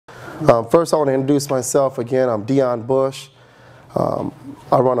First, I want to introduce myself again. I'm Deon Bush. I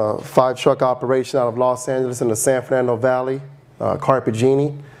run a 5-truck operation out of Los Angeles in the San Fernando Valley,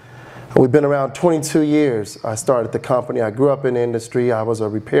 Carpegini. We've been around 22 years. I started the company. I grew up in the industry. I was a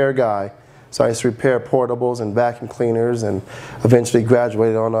repair guy, so I used to repair portables and vacuum cleaners, and eventually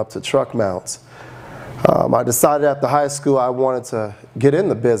graduated on up to truck mounts. I decided after high school I wanted to get in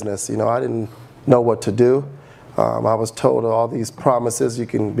the business. You know, I didn't know what to do. I was told all these promises. You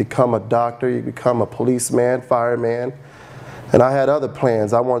can become a doctor, you become a policeman, fireman, and I had other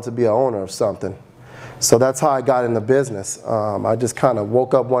plans. I wanted to be an owner of something. So that's how I got in the business. I just kind of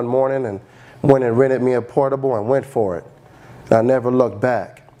woke up one morning and went and rented me a portable and went for it. And I never looked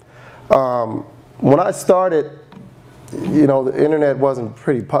back. When I started, you know, the internet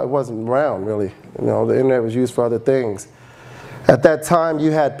wasn't around really. You know, the internet was used for other things. At that time,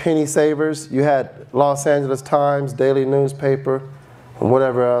 you had penny savers, you had Los Angeles Times, daily newspaper, and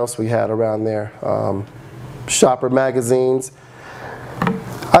whatever else we had around there. Shopper magazines.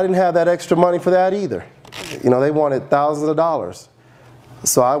 I didn't have that extra money for that either. You know, they wanted thousands of dollars.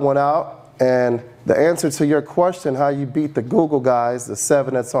 So I went out, and the answer to your question, how you beat the Google guys, the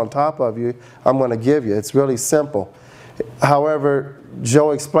 7 that's on top of you, I'm going to give you. It's really simple. However,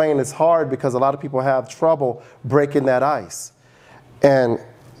 Joe explained it's hard because a lot of people have trouble breaking that ice. And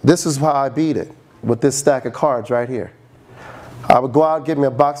this is how I beat it, with this stack of cards right here. I would go out, give me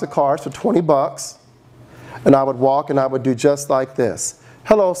a box of cards for 20 bucks, and I would walk and I would do just like this.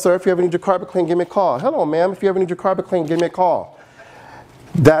 Hello, sir, if you ever need your carpet cleaned, give me a call. Hello, ma'am, if you ever need your carpet cleaned, give me a call.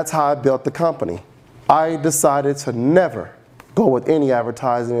 That's how I built the company. I decided to never go with any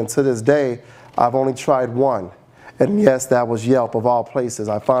advertising, and to this day, I've only tried one. And yes, that was Yelp of all places.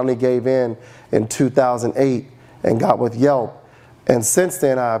 I finally gave in 2008 and got with Yelp. And since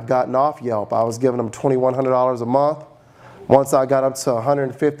then, I've gotten off Yelp. I was giving them $2,100 a month. Once I got up to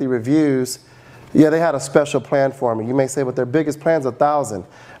 150 reviews, yeah, they had a special plan for me. You may say, but their biggest plan's 1,000.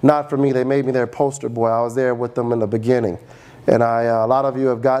 Not for me. They made me their poster boy. I was there with them in the beginning. And a lot of you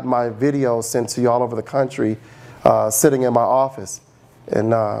have gotten my videos sent to you all over the country, sitting in my office.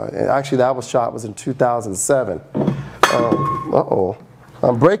 And actually, that was in 2007. Uh-oh,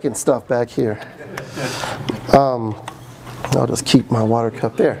 I'm breaking stuff back here. I'll just keep my water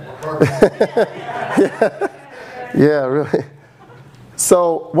cup there. Yeah, really.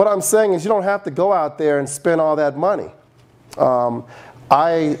 So what I'm saying is you don't have to go out there and spend all that money.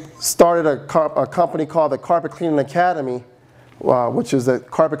 I started a company called the Carpet Cleaning Academy, which is at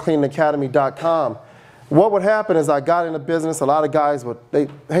carpetcleaningacademy.com. What would happen is I got into business. A lot of guys would,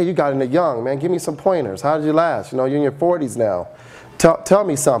 hey, you got into young, man. Give me some pointers. How did you last? You know, you're in your 40s now. Tell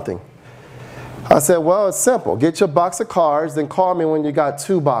me something. I said, well, it's simple. Get your box of cards, then call me when you got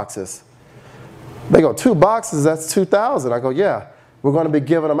 2 boxes. They go, 2 boxes, that's 2,000. I go, yeah, we're going to be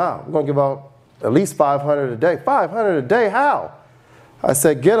giving them out. We're going to give out at least 500 a day. 500 a day, how? I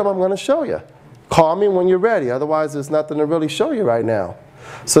said, get them, I'm going to show you. Call me when you're ready. Otherwise, there's nothing to really show you right now.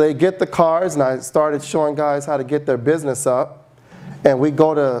 So they get the cards, and I started showing guys how to get their business up. And we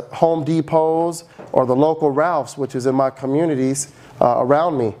go to Home Depots or the local Ralphs, which is in my communities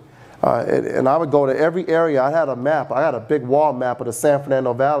around me. And I would go to every area. I had a map. I had a big wall map of the San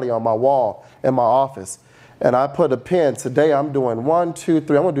Fernando Valley on my wall in my office. And I put a pin. Today I'm doing 1, 2,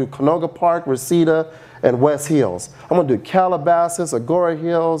 3. I'm going to do Canoga Park, Reseda, and West Hills. I'm going to do Calabasas, Agora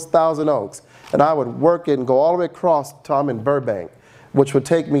Hills, Thousand Oaks. And I would work it and go all the way across till I'm in Burbank, which would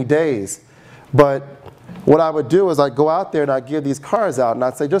take me days. But what I would do is I'd go out there and I'd give these cards out and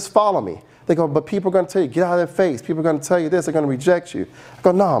I'd say, just follow me. They go, but people are going to tell you, get out of their face. People are going to tell you this. They're going to reject you. I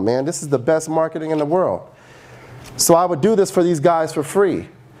go, no, man, this is the best marketing in the world. So I would do this for these guys for free.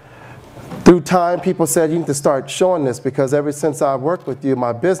 Through time, people said, you need to start showing this because ever since I worked with you,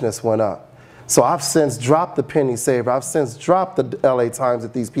 my business went up. So I've since dropped the penny saver. I've since dropped the LA Times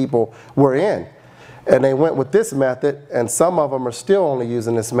that these people were in. And they went with this method, and some of them are still only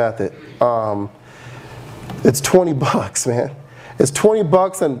using this method. It's 20 bucks, man. It's 20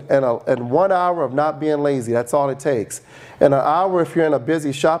 bucks and 1 hour of not being lazy. That's all it takes. And an hour if you're in a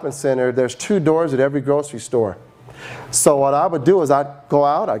busy shopping center, there's 2 doors at every grocery store. So what I would do is I'd go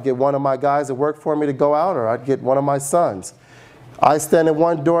out, I'd get one of my guys that work for me to go out, or I'd get one of my sons. I stand in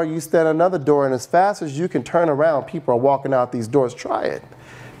one door, you stand in another door, and as fast as you can turn around, people are walking out these doors. Try it.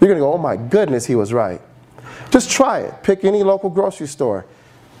 You're going to go, oh my goodness, he was right. Just try it. Pick any local grocery store.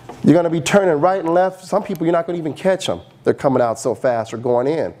 You're going to be turning right and left. Some people, you're not going to even catch them. They're coming out so fast or going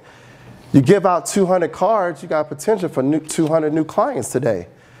in. You give out 200 cards, you got potential for 200 new clients today.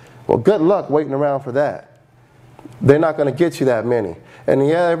 Well, good luck waiting around for that. they're not going to get you that many. And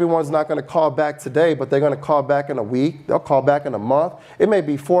yeah, everyone's not going to call back today, but they're going to call back in a week. They'll call back in a month. It may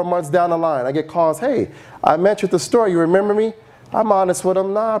be 4 months down the line. I get calls, hey, I met you at the store. You remember me? I'm honest with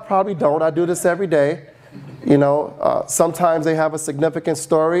them. Nah, I probably don't. I do this every day. You know, sometimes they have a significant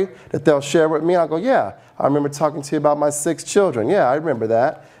story that they'll share with me. I'll go, yeah, I remember talking to you about my 6 children. Yeah, I remember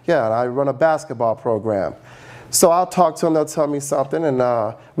that. Yeah, and I run a basketball program. So I'll talk to them. They'll tell me something,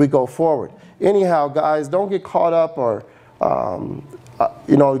 and we go forward. Anyhow, guys, don't get caught up or,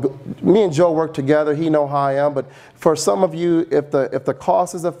 you know, me and Joe work together. He knows how I am. But for some of you, if the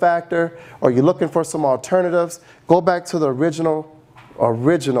cost is a factor or you're looking for some alternatives, go back to the original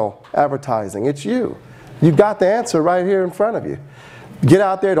advertising. It's you. You got the answer right here in front of you. Get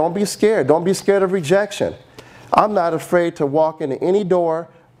out there. Don't be scared. Don't be scared of rejection. I'm not afraid to walk into any door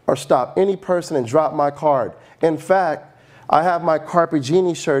or stop any person and drop my card. In fact, I have my Carpe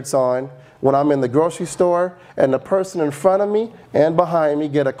Genie shirts on when I'm in the grocery store, and the person in front of me and behind me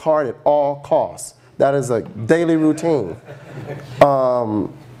get a card at all costs. That is a daily routine.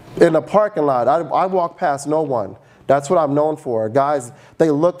 In the parking lot, I walk past no one. That's what I'm known for. Guys, they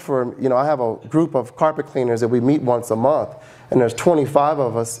look for, you know, I have a group of carpet cleaners that we meet once a month, and there's 25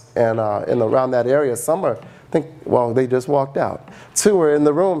 of us and around that area. Some are, I think, well, they just walked out. 2 are in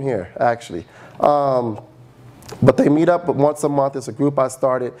the room here, actually. But they meet up once a month. It's a group I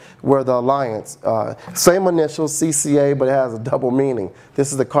started. We're the Alliance. Same initials, CCA, but it has a double meaning.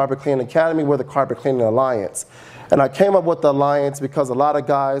 This is the Carpet Cleaning Academy. We're the Carpet Cleaning Alliance. And I came up with the Alliance because a lot of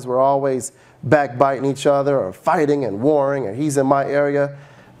guys were always backbiting each other or fighting and warring, and he's in my area.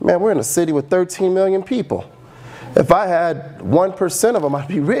 Man, we're in a city with 13 million people. If I had 1% of them, I'd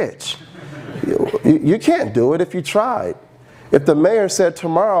be rich. You can't do it if you tried. If the mayor said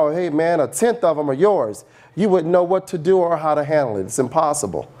tomorrow, hey man, 1/10 of them are yours, you wouldn't know what to do or how to handle it. It's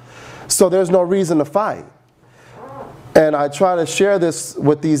impossible. So there's no reason to fight. And I try to share this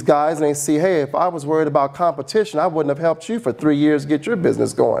with these guys, and they see, hey, if I was worried about competition, I wouldn't have helped you for 3 years get your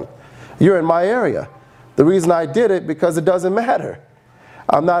business going. You're in my area. The reason I did it, because it doesn't matter.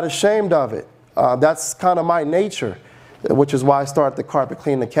 I'm not ashamed of it. That's kind of my nature, which is why I started the Carpet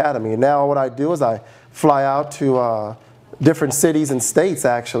Cleaning Academy. And now what I do is I fly out to different cities and states,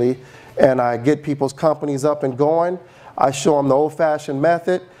 actually, and I get people's companies up and going. I show them the old-fashioned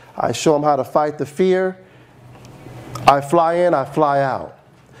method. I show them how to fight the fear. I fly in, I fly out.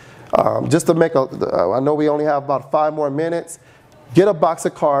 Just to make I know we only have about 5 more minutes. Get a box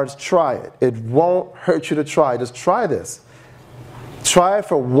of cards, try it. It won't hurt you to try. Just try this. Try it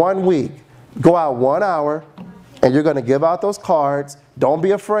for 1 week. Go out 1 hour, and you're going to give out those cards. Don't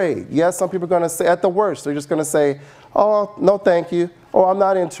be afraid. Yes, some people are going to say, at the worst, they're just going to say, oh, no thank you, or I'm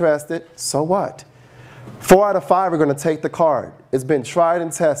not interested. So what? 4 out of 5 are going to take the card. It's been tried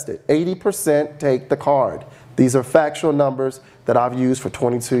and tested. 80% take the card. These are factual numbers that I've used for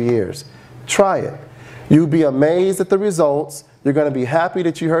 22 years. Try it. You'll be amazed at the results. You're going to be happy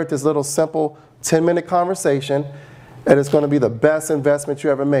that you heard this little simple 10-minute conversation, and it's going to be the best investment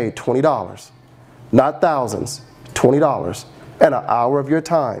you ever made, $20. Not thousands, $20, and an hour of your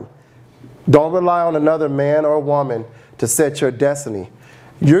time. Don't rely on another man or woman to set your destiny.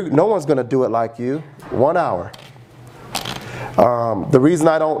 No one's going to do it like you. 1 hour. The reason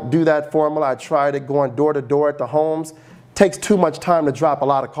I don't do that formula, I tried it going door to door at the homes, takes too much time to drop a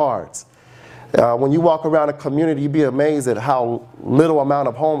lot of cards. When you walk around a community, you'd be amazed at how little amount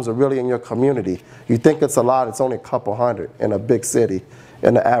of homes are really in your community. You think it's a lot, it's only a couple hundred in a big city,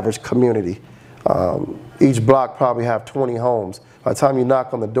 in the average community. Each block probably have 20 homes. By the time you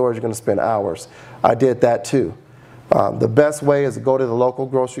knock on the doors, you're going to spend hours. I did that too. The best way is to go to the local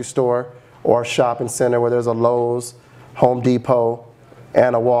grocery store or shopping center where there's a Lowe's, Home Depot,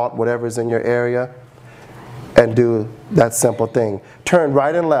 and a Walt, whatever's in your area, and do that simple thing. Turn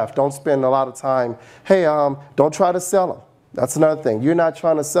right and left. Don't spend a lot of time, hey, don't try to sell them. That's another thing. You're not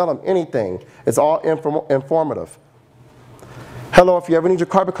trying to sell them anything. It's all informative. Hello, if you ever need your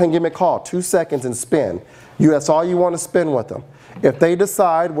carpet cleaned, give me a call. 2 seconds and spin. That's all you want to spend with them. If they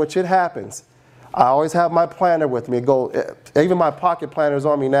decide, which it happens, I always have my planner with me. Even my pocket planner is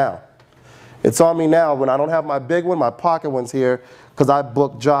on me now. It's on me now. When I don't have my big one, my pocket one's here because I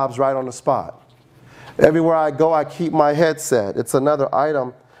book jobs right on the spot. Everywhere I go, I keep my headset. It's another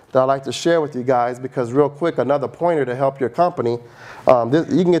item that I like to share with you guys because real quick, another pointer to help your company.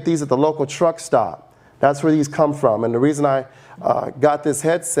 You can get these at the local truck stop. That's where these come from. And the reason I got this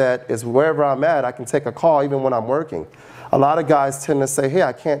headset is wherever I'm at, I can take a call even when I'm working. A lot of guys tend to say, hey,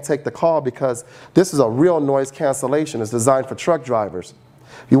 I can't take the call because this is a real noise cancellation. It's designed for truck drivers.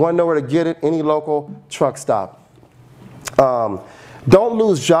 If you want to know where to get it, any local truck stop. Don't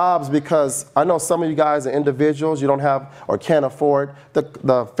lose jobs because I know some of you guys are individuals, you don't have or can't afford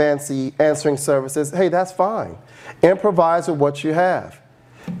the fancy answering services. Hey, that's fine. Improvise with what you have.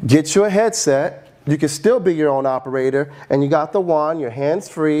 Get you a headset. You can still be your own operator, and you got the wand, your hands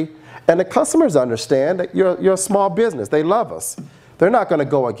free, and the customers understand that you're a small business. They love us. They're not going to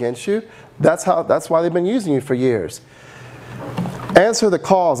go against you. That's why they've been using you for years. Answer the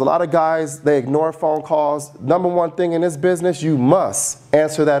calls. A lot of guys, they ignore phone calls. Number one thing in this business, you must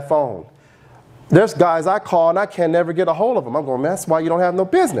answer that phone. There's guys I call and I can never get a hold of them. I'm going, man, that's why you don't have no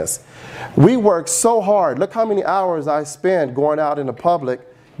business. We work so hard. Look how many hours I spend going out in the public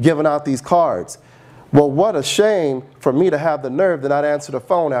giving out these cards. Well, what a shame for me to have the nerve to not answer the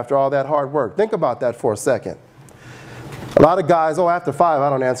phone after all that hard work. Think about that for a second. A lot of guys, oh, after 5, I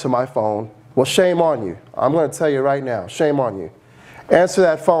don't answer my phone. Well, shame on you. I'm going to tell you right now, shame on you. Answer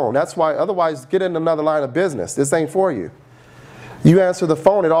that phone. That's why, otherwise, get in another line of business. This ain't for you. You answer the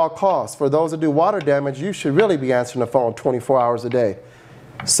phone at all costs. For those that do water damage, you should really be answering the phone 24 hours a day.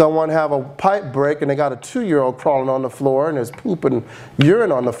 Someone have a pipe break and they got a 2-year-old crawling on the floor and there's poop and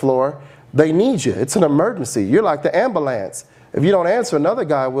urine on the floor. They need you. It's an emergency. You're like the ambulance. If you don't answer, another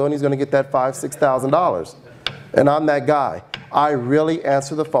guy will, and he's going to get that $5,000, $6,000. And I'm that guy. I really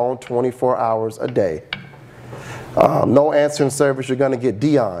answer the phone 24 hours a day. No answering service, you're going to get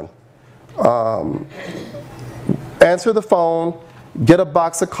Deon. Answer the phone, get a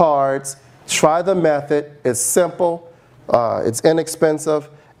box of cards, try the method. It's simple, it's inexpensive,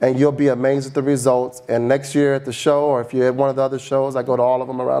 and you'll be amazed at the results. And next year at the show, or if you're at one of the other shows, I go to all of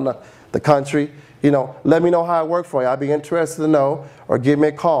them around the country, you know, let me know how it worked for you. I'd be interested to know, or give me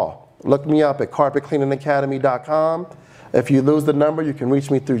a call. Look me up at carpetcleaningacademy.com. If you lose the number, you can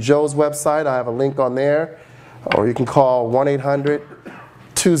reach me through Joe's website. I have a link on there. Or you can call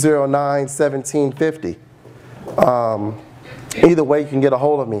 1-800-209-1750. Either way, you can get a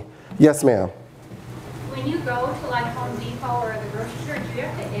hold of me. Yes, ma'am. When you go to like Home Depot or the grocery store, do you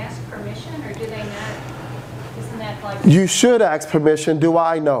have to ask permission, or do they not? Isn't that like... You should ask permission. Do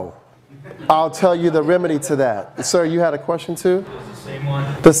I know? I'll tell you the remedy to that. Sir, you had a question too? The same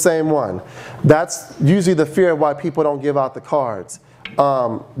one. The same one. That's usually the fear of why people don't give out the cards.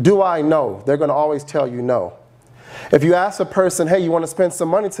 Do I know? They're going to always tell you no. If you ask a person, hey, you want to spend some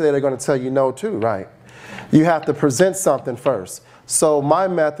money today, they're going to tell you no too, right? You have to present something first. So my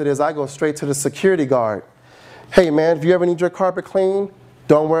method is I go straight to the security guard. Hey, man, if you ever need your carpet cleaned,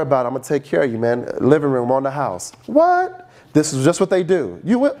 don't worry about it. I'm going to take care of you, man. Living room on the house. What? This is just what they do.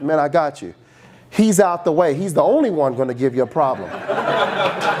 You went, man, I got you. He's out the way. He's the only one going to give you a problem.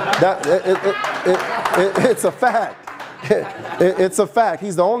 It's a fact. It's a fact.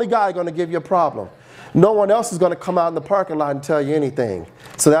 He's the only guy going to give you a problem. No one else is going to come out in the parking lot and tell you anything.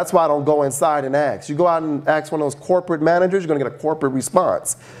 So that's why I don't go inside and ask. You go out and ask one of those corporate managers, you're going to get a corporate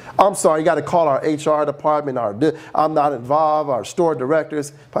response. I'm sorry, you got to call our HR department, I'm not involved, our store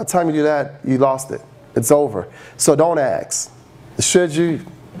directors. By the time you do that, you lost it. It's over. So don't ask. Should you? Have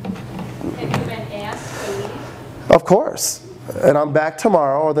you been asked to leave? Of course. And I'm back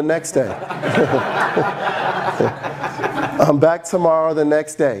tomorrow or the next day. I'm back tomorrow or the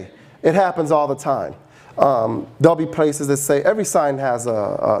next day. It happens all the time. There'll be places that say, every sign has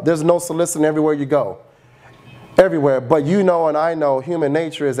there's no soliciting everywhere you go. Everywhere. But you know and I know human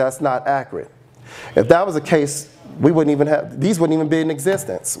nature is that's not accurate. If that was the case, we wouldn't even have, these wouldn't even be in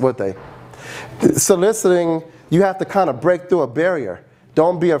existence, would they? Soliciting, you have to kind of break through a barrier.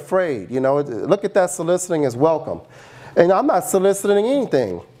 Don't be afraid. You know, look at that soliciting as welcome. And I'm not soliciting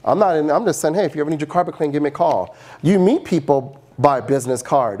anything. I'm just saying, hey, if you ever need your carpet cleaned, give me a call. You meet people by business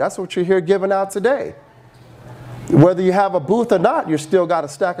card. That's what you're here giving out today. Whether you have a booth or not, you still got a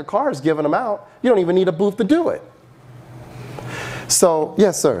stack of cards giving them out. You don't even need a booth to do it. So,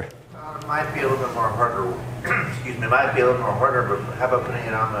 yes, sir. It might be a little bit more harder. Excuse me. It might be a little more harder, but how about putting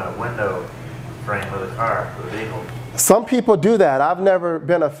it on the window frame of the car, the vehicle? Some people do that. I've never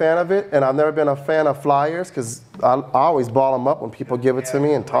been a fan of it, and I've never been a fan of flyers because I always ball them up when people give it to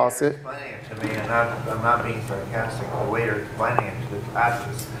me and toss it. Explaining it to me, and I'm not being sarcastic. The waiter explaining it to the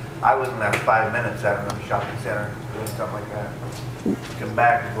passengers. I was in there 5 minutes at another shopping center doing stuff like that. Come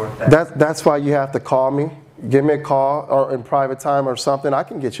back and forth. That's why you have to call me. Give me a call or in private time or something. I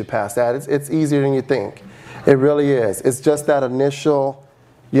can get you past that. It's easier than you think. It really is. It's just that initial.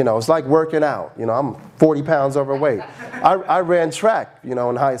 You know, it's like working out. You know, I'm 40 pounds overweight. I ran track, you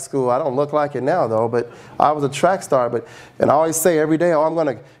know, in high school. I don't look like it now, though, but I was a track star. And I always say every day, oh, I'm going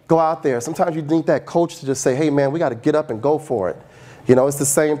to go out there. Sometimes you need that coach to just say, hey, man, we got to get up and go for it. You know, it's the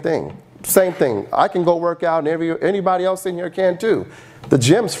same thing. Same thing. I can go work out, and anybody else in here can, too. The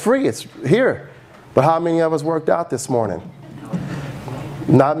gym's free. It's here. But how many of us worked out this morning?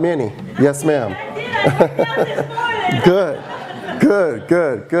 Not many. Yes, ma'am. Good, good,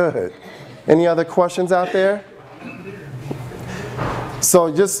 good, good. Any other questions out there?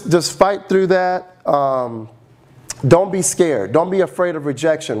 So just fight through that. Don't be scared. Don't be afraid of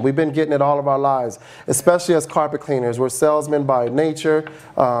rejection. We've been getting it all of our lives, especially as carpet cleaners. We're salesmen by nature.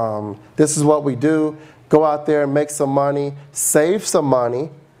 This is what we do. Go out there and make some money. Save some money.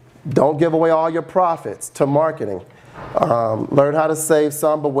 Don't give away all your profits to marketing. Learn how to save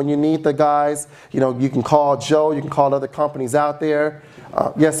some, but when you need the guys, you can call Joe, you can call other companies out there.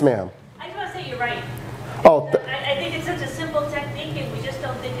 Yes, ma'am. I just want to say you're right. Oh, I think it's such a simple technique and we just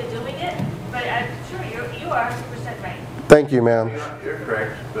don't think of doing it, but I'm sure you are 100% right. thank you, ma'am. You're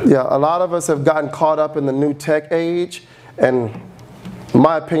correct. Yeah, a lot of us have gotten caught up in the new tech age, and in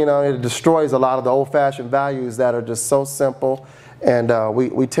my opinion, it destroys a lot of the old-fashioned values that are just so simple. And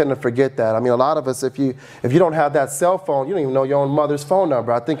we tend to forget that. I mean, a lot of us, if you don't have that cell phone, you don't even know your own mother's phone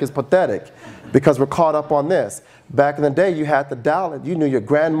number. I think it's pathetic because we're caught up on this. Back in the day, you had to dial it. You knew your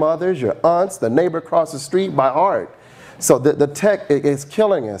grandmothers, your aunts, the neighbor across the street by heart. So the tech is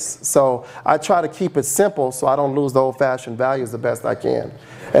killing us. So I try to keep it simple so I don't lose the old-fashioned values the best I can.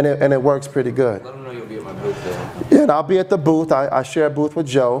 And it works pretty good. Let them know you'll be at my booth there. Yeah, and I'll be at the booth. I share a booth with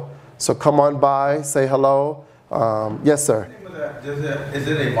Joe. So come on by, say hello. Yes, sir. Is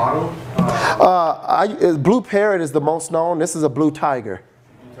it a model? Blue Parrot is the most known. This is a Blue Tiger.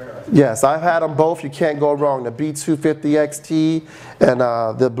 Yes, I've had them both. You can't go wrong. The B250 XT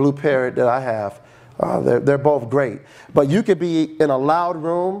and the Blue Parrot that I have. They're both great. But you could be in a loud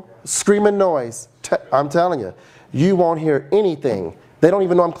room, screaming noise. I'm telling you, you won't hear anything. They don't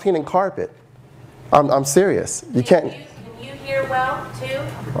even know I'm cleaning carpet. I'm serious. You can't. Can you hear well too?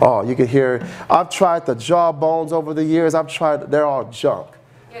 Oh, you could hear. I've tried the jawbones over the years. They're all junk.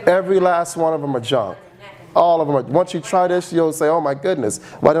 Every last one of them are junk. All of them are. Once you try this, you'll say, oh my goodness,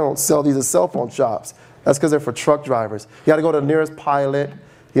 why don't sell these at cell phone shops? That's because they're for truck drivers. You got to go to the nearest Pilot,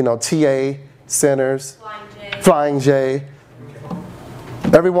 TA, Centers, Flying J.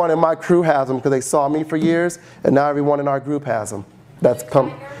 Everyone in my crew has them because they saw me for years, and now everyone in our group has them. That's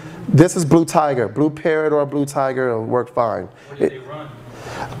come. This is Blue Tiger. Blue Parrot or Blue Tiger will work fine. What do they run?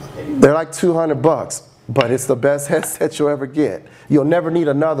 They're like $200, but it's the best headset you'll ever get. You'll never need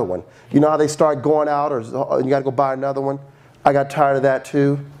another one. You know how they start going out, or you got to go buy another one? I got tired of that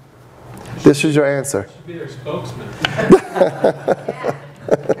too. This is your answer. Should be their spokesman.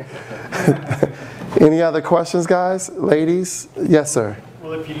 Any other questions, guys? Ladies? Yes, sir.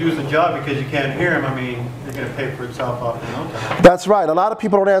 Well, if you lose a job because you can't hear them, I mean, you're going to pay for itself off in no time. That's right. A lot of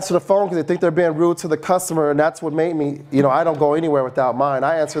people don't answer the phone because they think they're being rude to the customer, and that's what made me, I don't go anywhere without mine.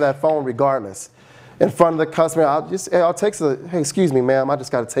 I answer that phone regardless. In front of the customer, I'll take hey, excuse me, ma'am, I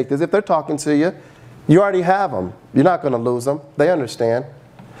just got to take this. If they're talking to you, you already have them. You're not going to lose them. They understand.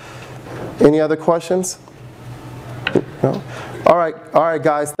 Any other questions? No? All right,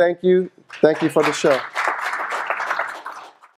 guys, thank you. Thank you for the show.